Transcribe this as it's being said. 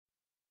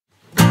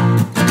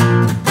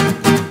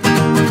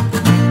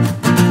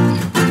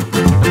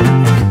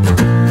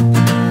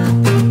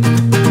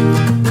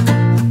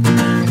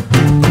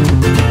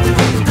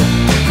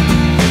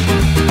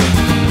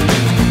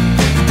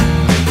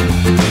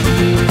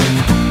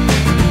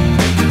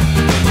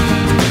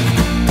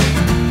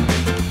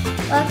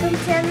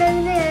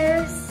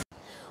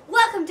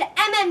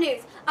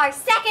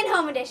and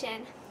Home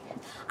Edition.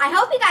 I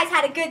hope you guys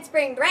had a good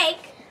spring break.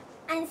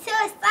 I'm so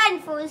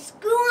excited for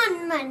school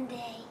on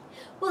Monday.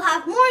 We'll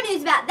have more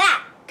news about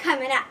that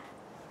coming up.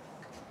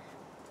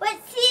 But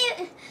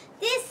see,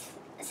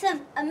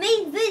 some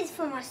amazing videos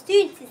from our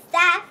students and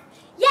staff.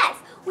 Yes,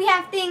 we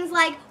have things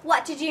like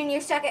what to do when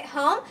you're stuck at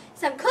home,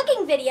 some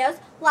cooking videos,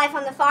 life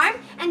on the farm,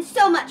 and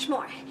so much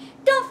more.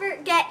 Don't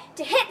forget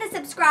to hit the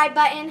subscribe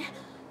button,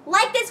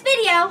 like this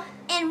video,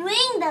 and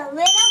ring the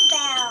little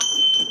bell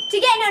to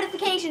get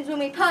notifications when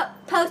we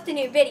post a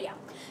new video.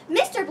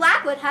 Mr.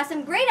 Blackwood has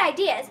some great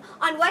ideas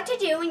on what to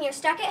do when you're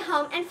stuck at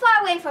home and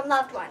far away from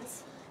loved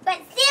ones. But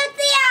still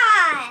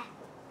see.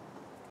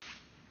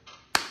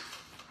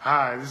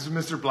 Hi, this is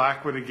Mr.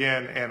 Blackwood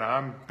again, and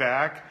I'm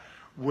back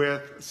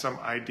with some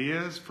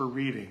ideas for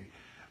reading.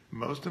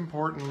 Most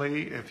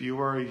importantly, if you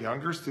are a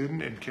younger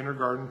student in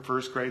kindergarten,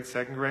 first grade,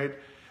 second grade,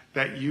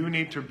 that you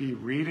need to be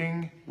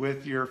reading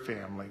with your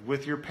family,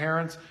 with your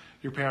parents.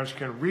 Your parents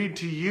can read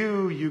to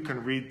you, you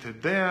can read to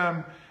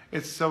them.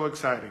 It's so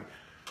exciting.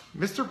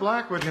 Mr.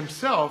 Blackwood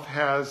himself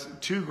has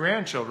 2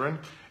 grandchildren,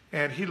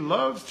 and he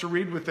loves to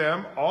read with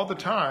them all the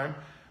time.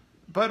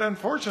 But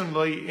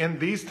unfortunately, in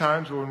these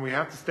times when we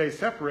have to stay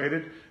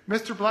separated,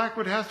 Mr.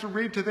 Blackwood has to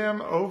read to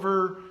them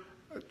over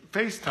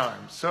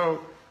FaceTime.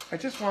 So I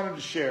just wanted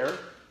to share,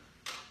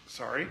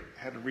 sorry,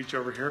 had to reach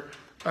over here,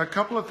 a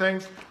couple of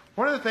things.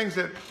 One of the things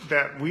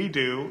that we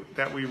do,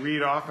 that we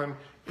read often,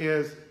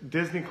 is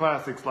Disney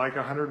classics like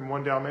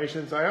 101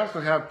 Dalmatians. I also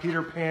have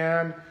Peter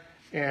Pan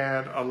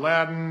and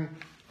Aladdin,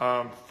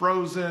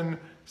 Frozen,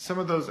 some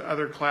of those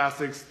other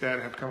classics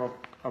that have come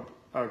up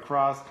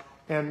across.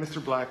 And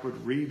Mr.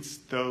 Blackwood reads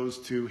those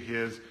to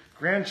his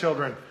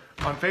grandchildren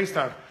on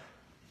FaceTime.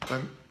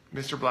 But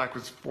Mr.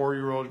 Blackwood's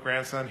 4-year-old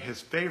grandson,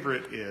 his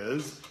favorite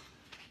is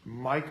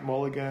Mike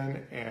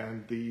Mulligan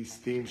and the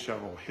Steam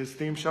Shovel. His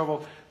Steam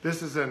Shovel,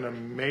 this is an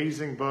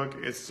amazing book.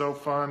 It's so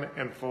fun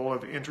and full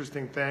of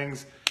interesting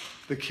things.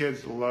 The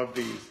kids love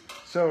these.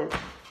 So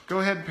go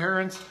ahead,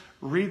 parents,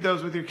 read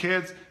those with your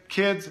kids.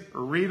 Kids,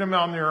 read them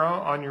on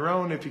your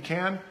own if you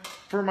can.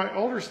 For my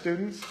older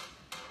students,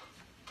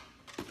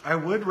 I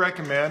would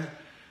recommend,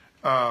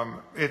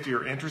 if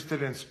you're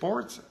interested in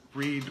sports,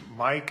 read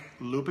Mike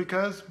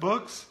Lupica's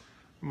books.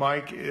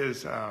 Mike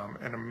is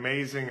an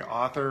amazing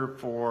author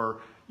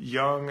for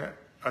young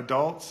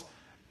adults,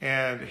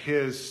 and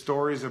his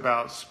stories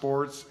about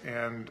sports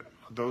and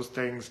those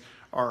things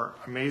are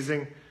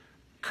amazing.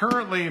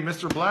 Currently,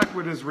 Mr.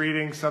 Blackwood is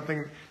reading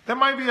something that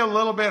might be a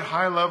little bit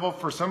high level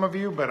for some of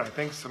you, but I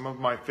think some of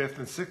my 5th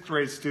and 6th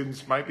grade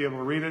students might be able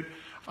to read it.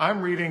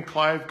 I'm reading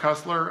Clive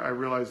Cussler. I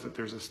realize that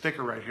there's a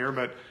sticker right here,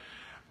 but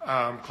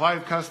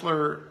Clive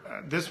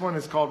Cussler, this one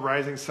is called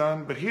Rising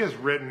Sun, but he has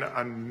written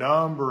a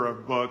number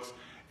of books,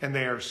 and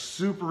they are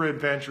super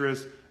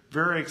adventurous,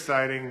 very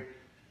exciting.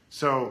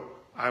 So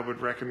I would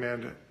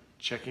recommend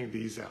checking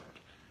these out.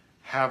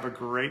 Have a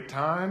great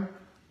time.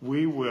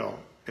 We will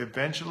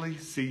eventually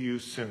see you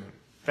soon.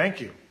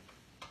 Thank you.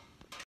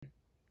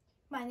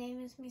 My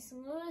name is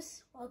Mason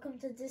Lewis. Welcome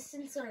to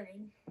Distance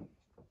Learning.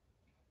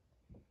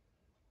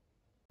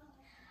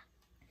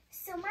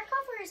 So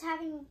Markover is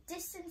having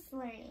distance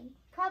learning,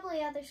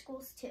 probably other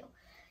schools too.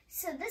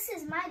 So this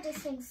is my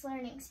distance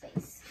learning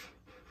space.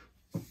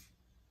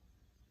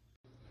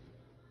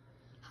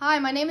 Hi,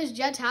 my name is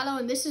Jed Tallow,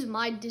 and this is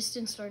my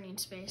distance learning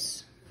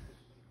space.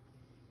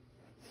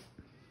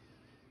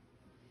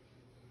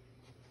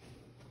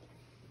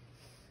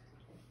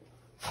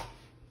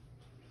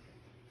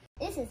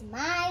 This is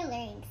my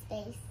learning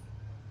space.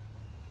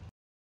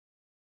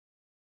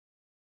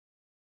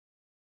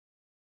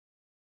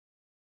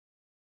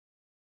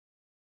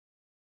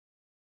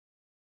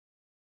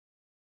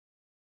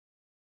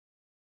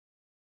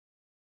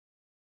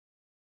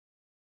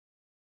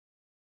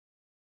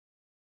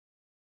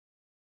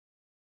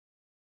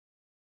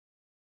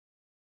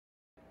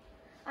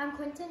 I'm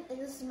Quentin, and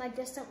this is my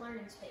distant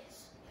learning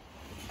space.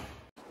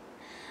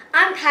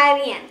 I'm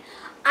Kylie Ann.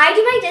 I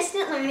do my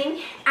distant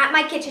learning at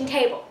my kitchen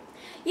table.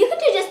 You can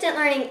do distant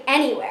learning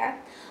anywhere.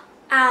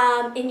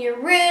 In your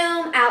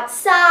room,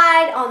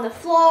 outside, on the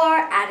floor,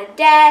 at a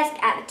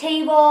desk, at a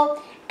table,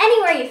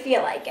 anywhere you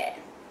feel like it.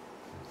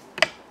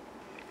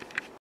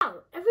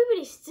 Wow,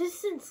 everybody's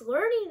distance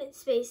learning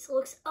space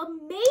looks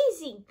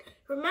amazing.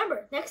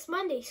 Remember, next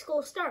Monday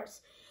school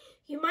starts.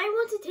 You might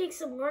want to take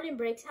some learning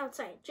breaks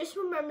outside. Just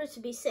remember to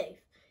be safe.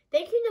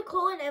 Thank you,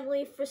 Nicole and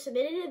Emily, for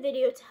submitting a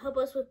video to help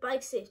us with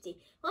bike safety.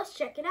 Let's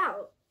check it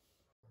out.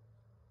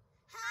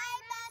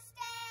 Hi,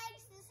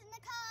 Mustangs. This is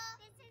Nicole.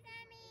 This is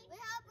Emmy. We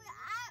hope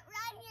you're out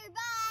riding your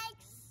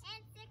bikes.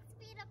 And 6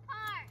 feet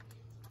apart.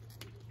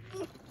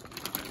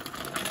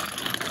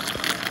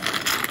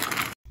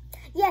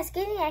 Yes,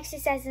 getting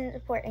exercise is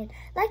important.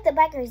 Like the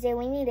bikers there,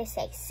 we need to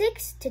stay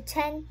 6 to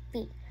 10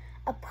 feet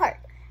apart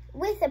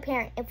with a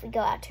parent if we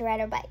go out to ride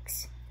our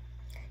bikes.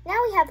 Now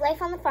we have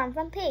Life on the Farm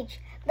front page.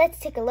 Let's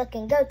take a look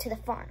and go to the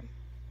farm.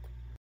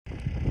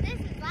 This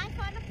is Life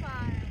on the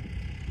Farm.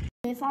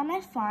 live on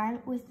a farm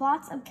with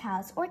lots of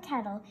cows or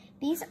cattle.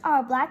 These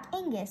are Black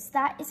Angus.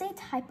 That is a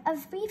type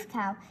of beef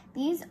cow.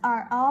 These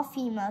are all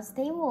females.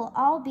 They will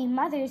all be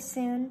mothers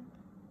soon.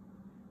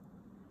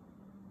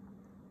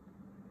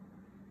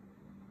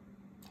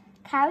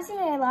 Cows eat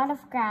a lot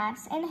of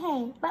grass and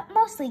hay, but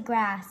mostly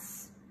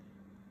grass.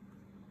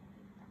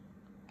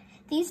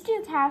 These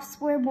two calves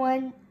were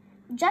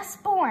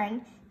just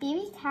born.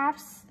 Baby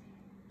calves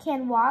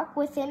can walk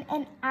within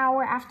an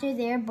hour after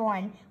they're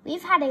born.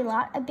 We've had a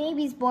lot of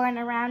babies born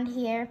around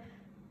here.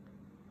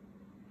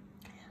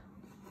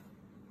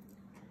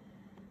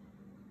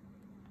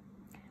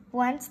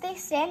 Once they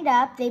stand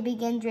up, they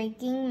begin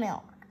drinking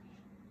milk.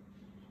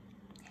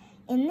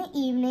 In the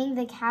evening,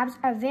 the calves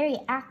are very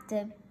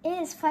active.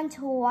 It is fun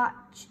to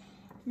watch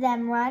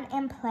them run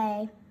and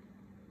play.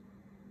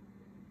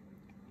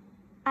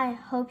 I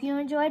hope you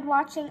enjoyed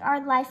watching our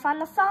life on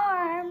the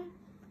farm.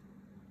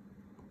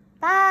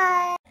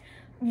 Bye!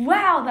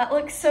 Wow, that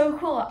looks so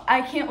cool.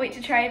 I can't wait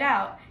to try it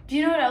out. Do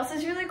you know what else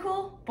is really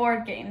cool?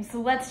 Board games. So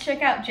let's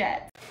check out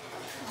Jet.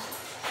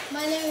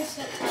 My name is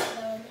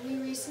Taylor, and we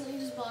recently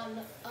just bought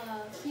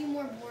a few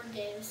more board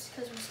games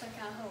because we're stuck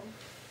at home.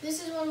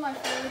 This is one of my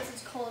favorites.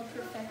 It's called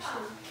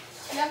Perfection.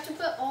 You have to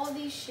put all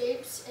these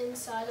shapes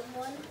inside of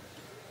one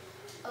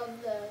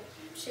of the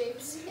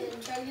shapes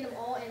and try to get them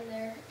all in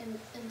there and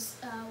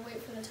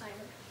wait for the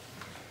timer.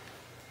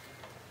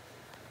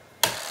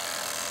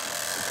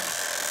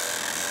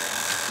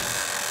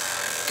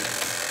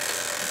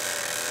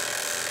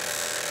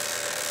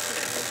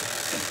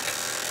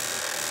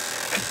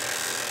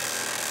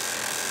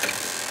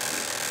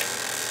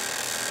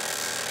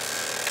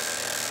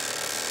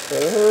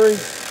 Better hurry.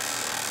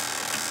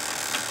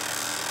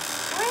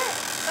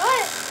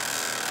 What?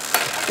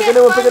 Pick a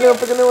new one, pick a new one,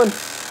 pick a new one.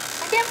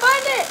 I can't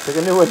find it! Pick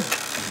a new one.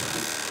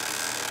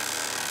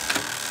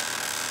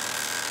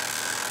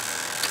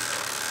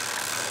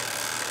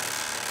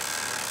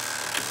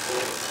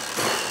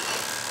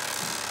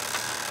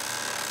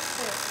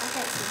 I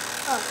can't see.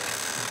 Oh.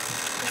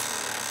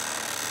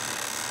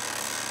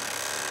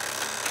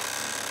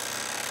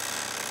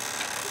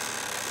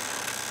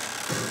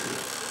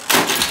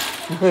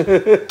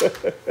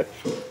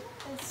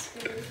 That's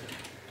scary.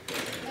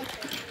 Okay.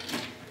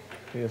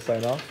 You gonna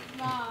sign off?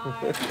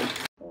 Bye.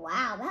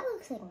 Wow, that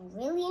looks like a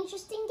really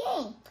interesting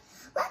game.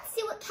 Let's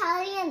see what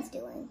Kylie Ann's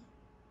doing.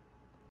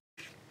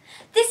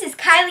 This is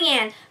Kylie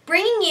Ann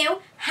bringing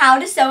you how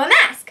to sew a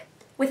mask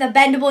with a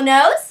bendable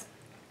nose,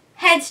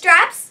 head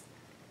straps,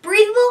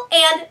 breathable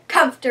and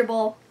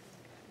comfortable.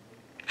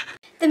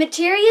 The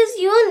materials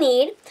you will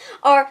need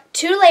are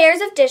 2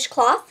 layers of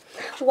dishcloth,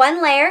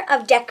 1 layer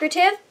of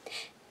decorative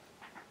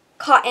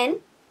cotton,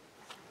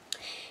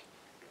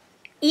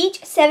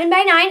 each 7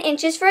 by 9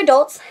 inches for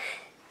adults,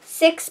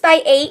 6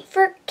 by 8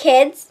 for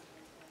kids,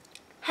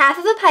 half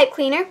of a pipe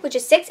cleaner, which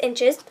is 6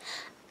 inches,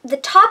 the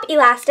top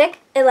elastic,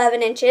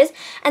 11 inches,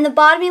 and the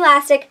bottom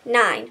elastic,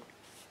 9.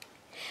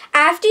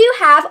 After you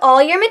have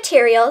all your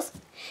materials,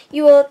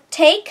 you will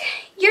take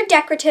your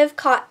decorative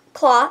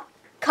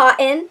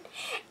cotton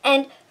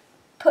and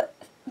put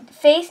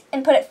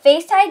it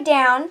face side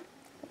down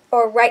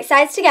or right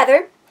sides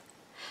together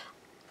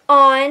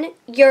on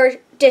your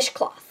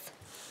dishcloth.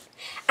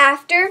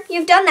 After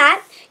you've done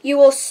that, you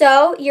will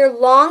sew your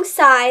long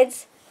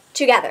sides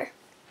together.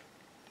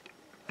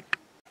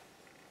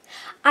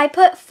 I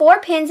put 4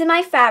 pins in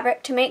my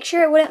fabric to make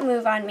sure it wouldn't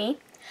move on me.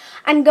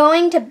 I'm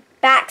going to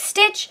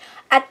backstitch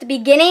at the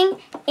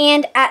beginning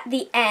and at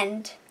the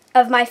end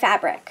of my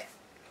fabric.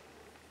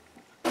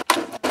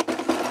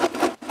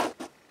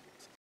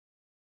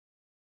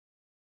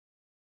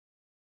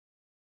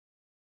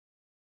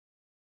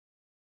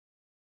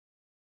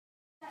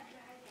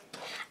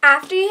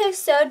 After you have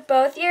sewed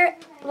both your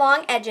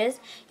long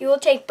edges, you will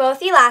take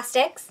both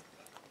elastics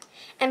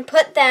and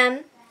put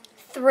them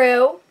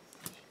through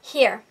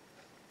here.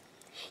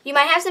 You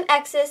might have some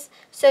excess,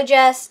 so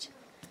just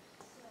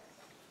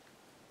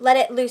let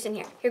it loosen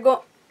here. You're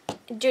going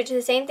to do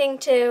the same thing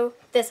to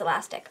this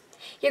elastic.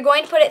 You're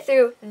going to put it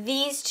through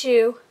these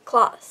 2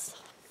 cloths.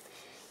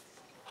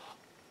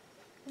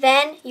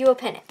 Then you will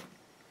pin it.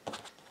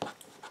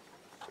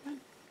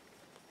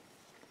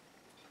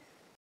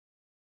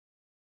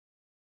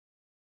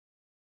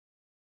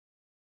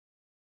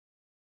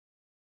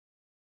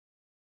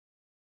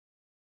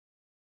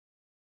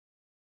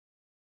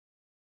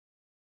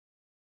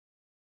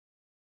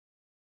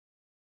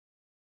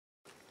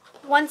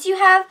 Once you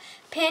have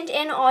pinned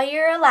in all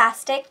your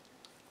elastic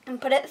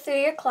and put it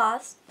through your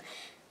cloths,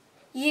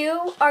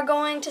 you are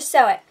going to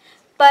sew it.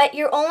 But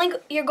you're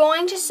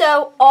going to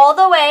sew all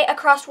the way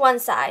across one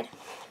side.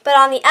 But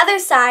on the other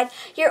side,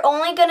 you're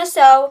only going to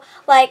sew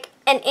like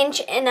 1.5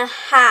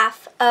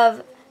 inches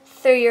of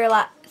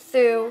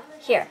through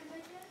here,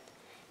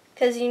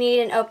 because you need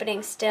an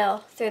opening still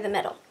through the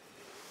middle.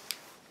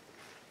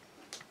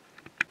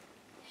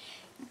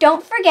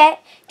 Don't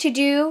forget to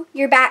do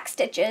your back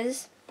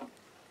stitches.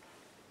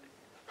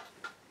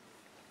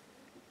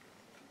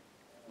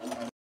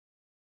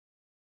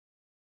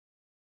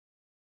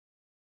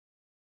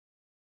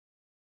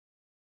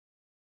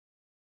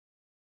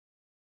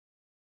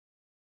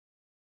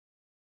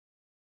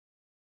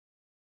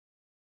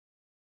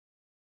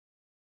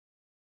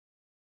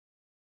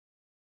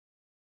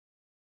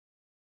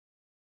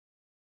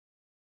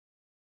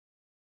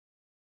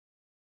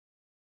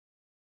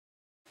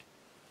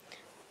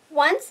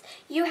 Once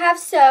you have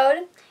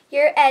sewed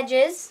your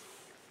edges,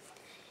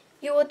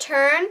 you will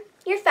turn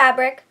your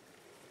fabric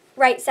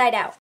right side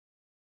out.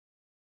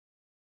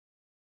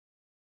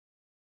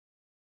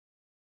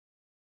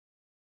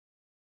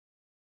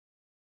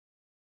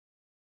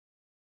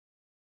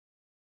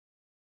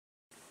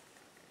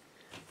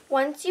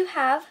 Once you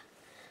have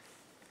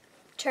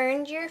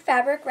turned your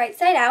fabric right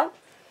side out,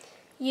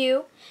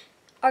 you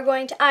are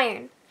going to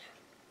iron.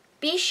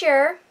 Be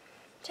sure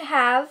to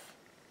have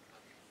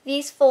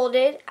these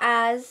folded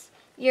as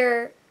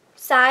your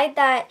side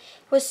that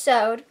was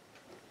sewed,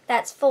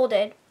 that's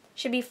folded,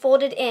 should be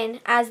folded in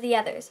as the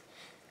others.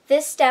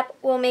 This step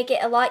will make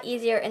it a lot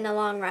easier in the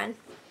long run.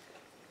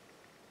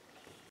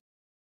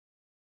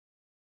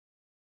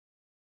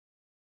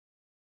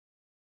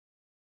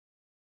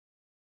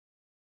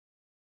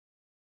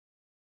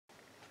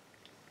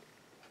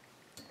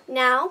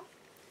 Now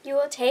you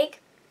will take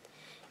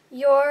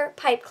your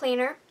pipe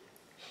cleaner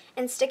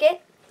and stick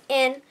it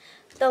in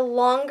the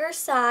longer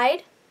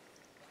side.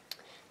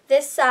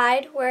 This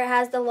side, where it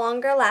has the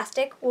longer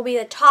elastic, will be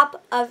the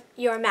top of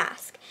your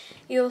mask.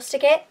 You will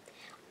stick it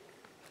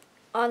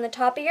on the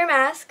top of your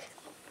mask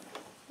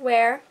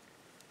where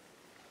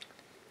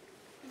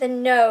the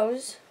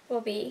nose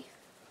will be.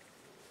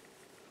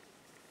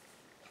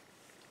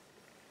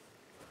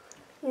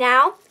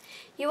 Now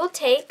you will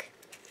take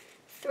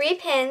 3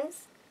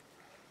 pins,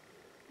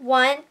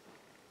 one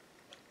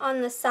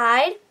on the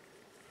side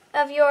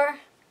of your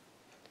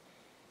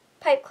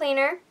pipe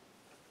cleaner,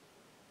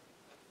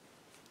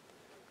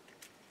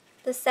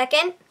 the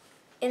second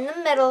in the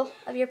middle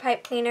of your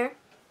pipe cleaner,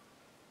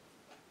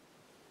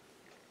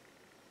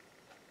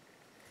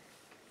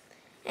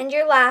 and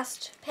your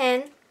last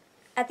pin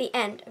at the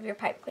end of your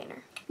pipe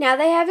cleaner. Now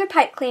that you have your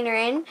pipe cleaner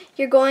in,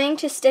 you're going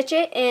to stitch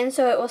it in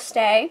so it will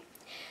stay.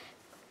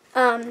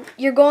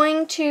 You're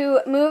going to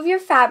move your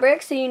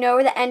fabric so you know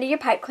where the end of your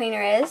pipe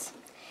cleaner is.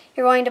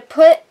 You're going to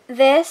put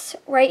this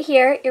right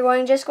here.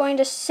 You're just going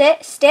to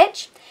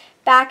stitch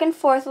back and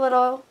forth a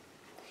little,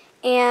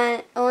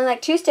 and only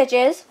like 2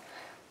 stitches.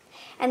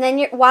 And then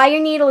while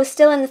your needle is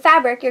still in the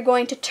fabric, you're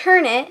going to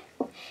turn it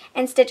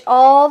and stitch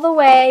all the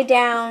way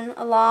down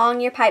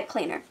along your pipe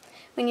cleaner.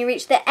 When you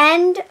reach the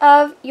end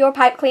of your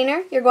pipe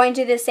cleaner, you're going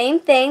to do the same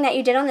thing that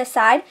you did on this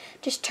side.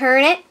 Just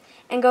turn it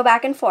and go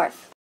back and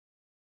forth.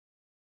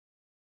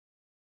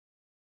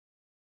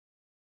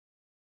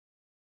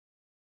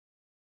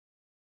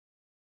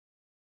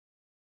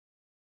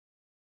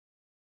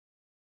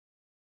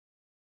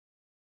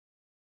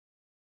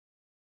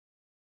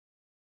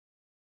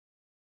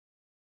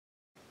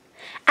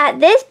 At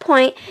this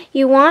point,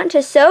 you want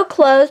to sew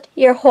closed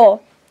your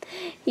hole.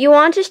 You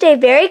want to stay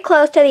very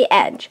close to the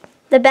edge.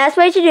 The best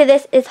way to do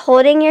this is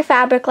holding your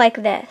fabric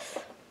like this.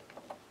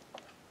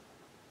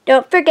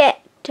 Don't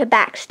forget to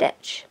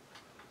backstitch.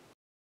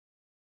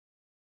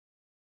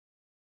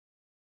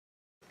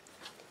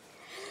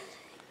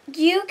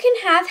 You can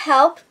have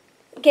help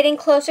getting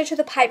closer to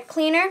the pipe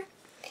cleaner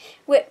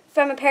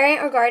from a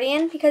parent or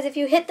guardian, because if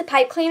you hit the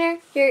pipe cleaner,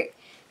 your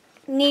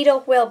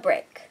needle will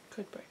break.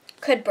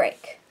 Could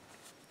break.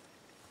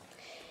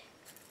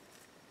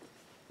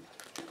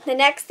 The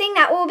next thing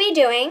that we'll be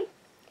doing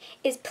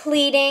is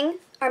pleating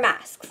our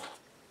masks.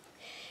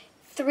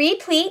 3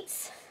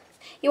 pleats.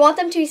 You want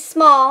them to be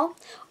small,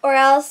 or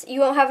else you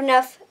won't have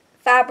enough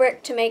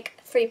fabric to make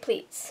 3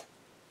 pleats.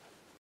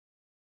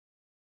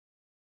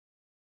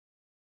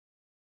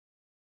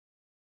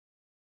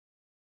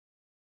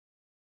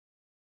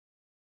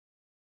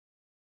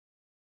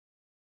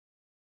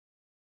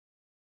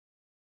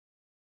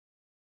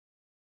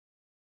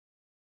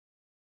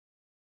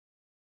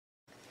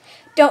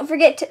 Don't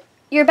forget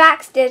your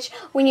backstitch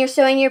when you're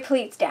sewing your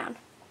pleats down.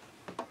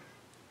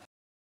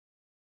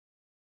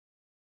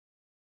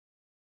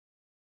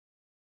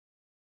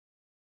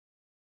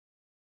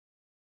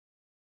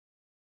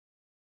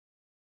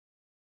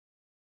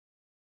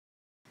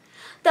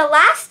 The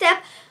last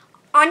step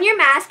on your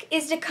mask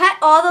is to cut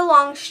all the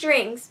long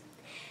strings.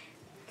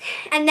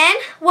 And then,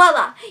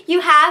 voila,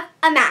 you have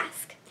a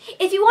mask.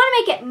 If you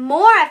want to make it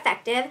more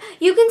effective,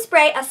 you can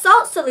spray a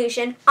salt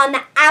solution on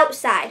the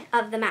outside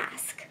of the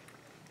mask.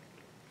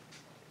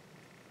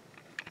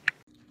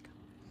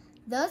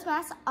 Those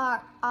masks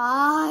are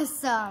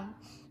awesome.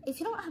 If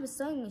you don't have a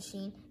sewing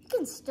machine, you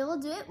can still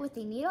do it with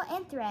a needle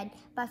and thread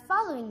by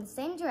following the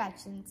same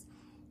directions.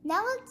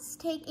 Now let's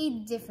take a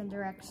different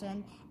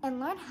direction and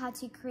learn how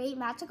to create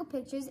magical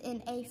pictures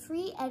in a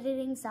free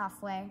editing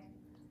software.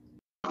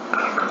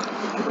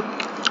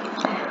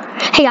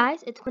 Hey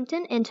guys, it's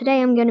Quentin, and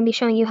today I'm going to be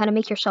showing you how to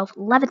make yourself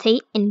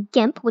levitate in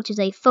GIMP, which is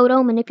a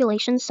photo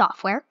manipulation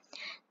software.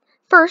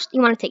 First,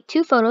 you want to take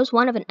 2 photos,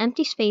 one of an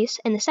empty space,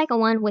 and the second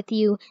one with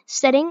you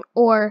sitting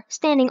or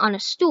standing on a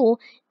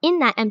stool in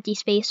that empty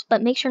space,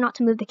 but make sure not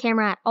to move the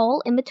camera at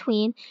all in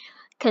between,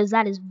 because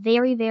that is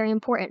very, very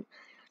important.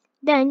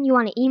 Then you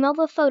want to email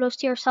the photos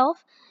to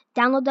yourself,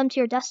 download them to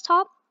your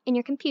desktop in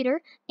your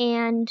computer,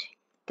 and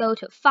go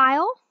to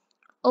File,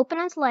 Open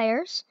as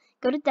Layers,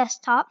 go to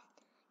Desktop,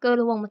 go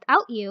to the one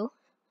without you,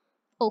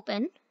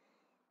 Open,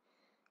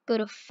 go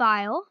to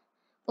File,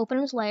 Open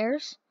as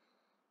Layers,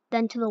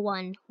 then to the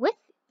one with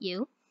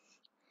you.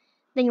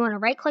 Then you want to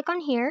right click on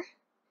here,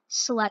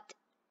 select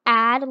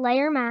Add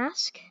Layer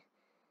Mask,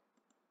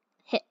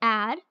 hit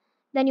Add.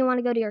 Then you want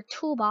to go to your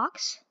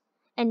toolbox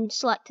and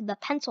select the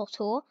pencil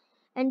tool,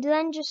 and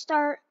then just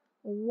start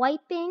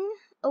wiping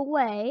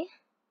away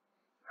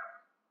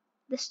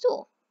this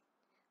tool.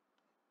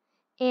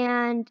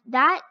 And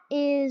that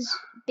is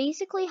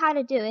basically how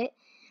to do it.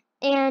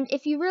 And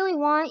if you really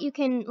want, you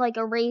can like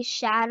erase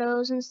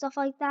shadows and stuff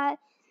like that.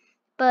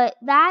 But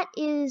that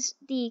is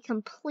the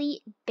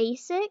complete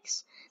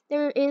basics.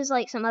 There is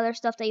like some other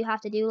stuff that you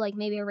have to do, like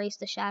maybe erase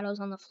the shadows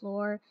on the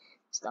floor,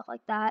 stuff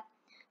like that.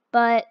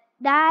 But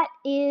that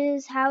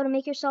is how to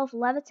make yourself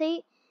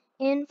levitate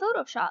in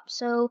Photoshop.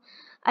 So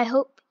I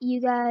hope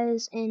you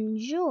guys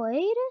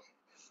enjoyed,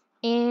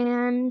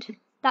 and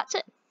that's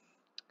it.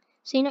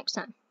 See you next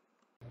time.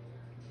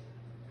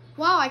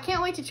 Wow, I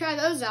can't wait to try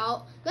those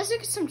out. Let's look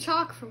at some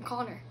chalk from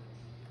Connor.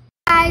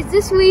 Guys,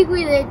 this week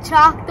we did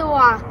Chalk the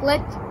Walk.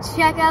 Let's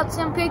check out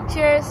some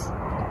pictures.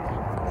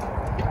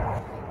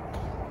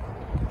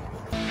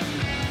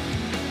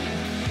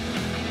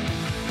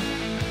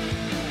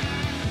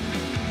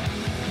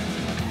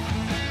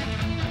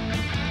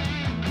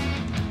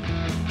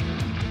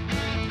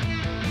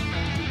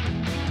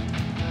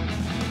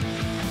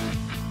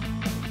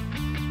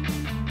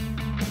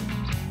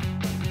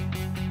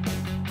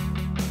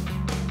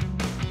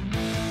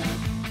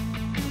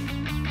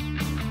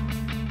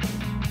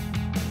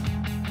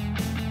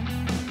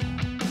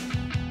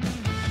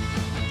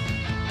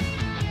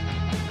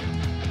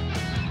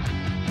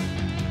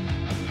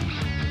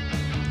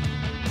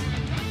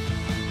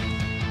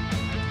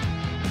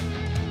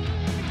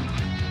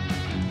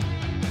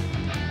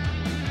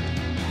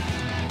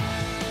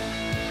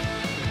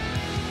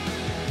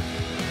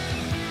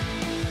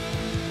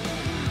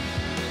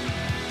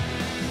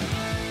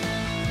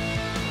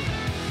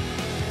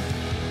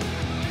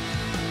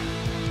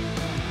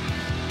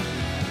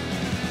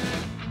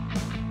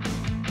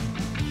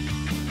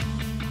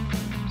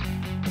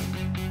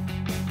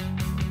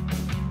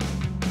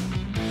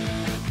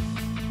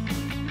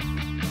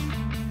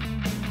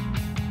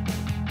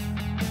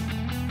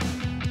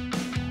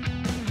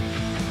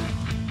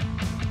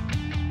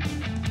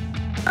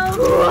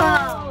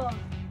 Whoa!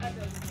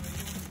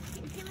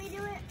 Can we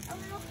do it a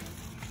little?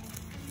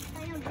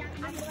 I know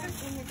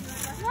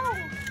No!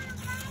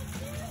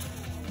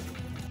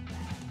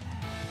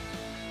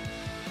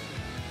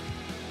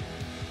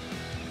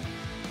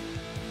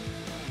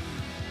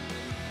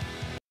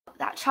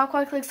 That chalk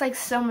walk looks like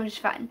so much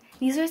fun.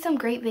 These are some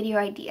great video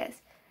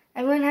ideas.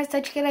 Everyone has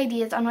such good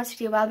ideas on what to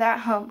do while they're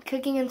at home,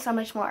 cooking, and so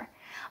much more.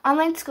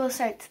 Online school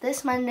starts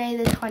this Monday,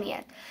 the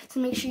 20th, so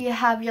make sure you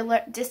have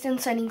your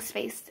distance learning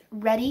space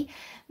ready.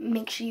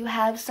 Make sure you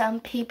have some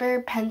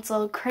paper,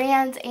 pencil,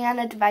 crayons, and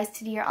a device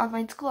to do your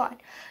online school on.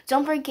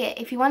 Don't forget,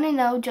 if you want to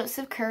know,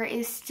 Joseph Kerr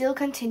is still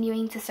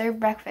continuing to serve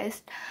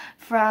breakfast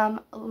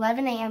from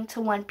 11 a.m.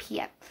 to 1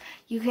 p.m.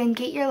 You can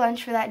get your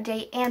lunch for that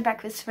day and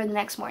breakfast for the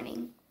next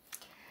morning.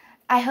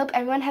 I hope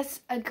everyone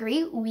has a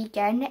great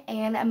weekend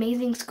and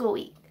amazing school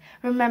week.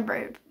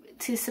 Remember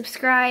to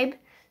subscribe,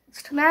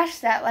 smash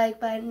that like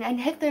button,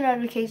 and hit the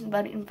notification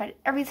button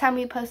every time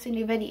we post a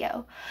new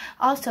video.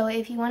 Also,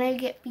 if you want to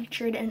get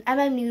featured in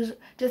MMNews,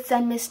 just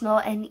send Miss Knoll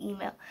an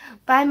email.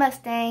 Bye,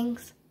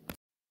 Mustangs!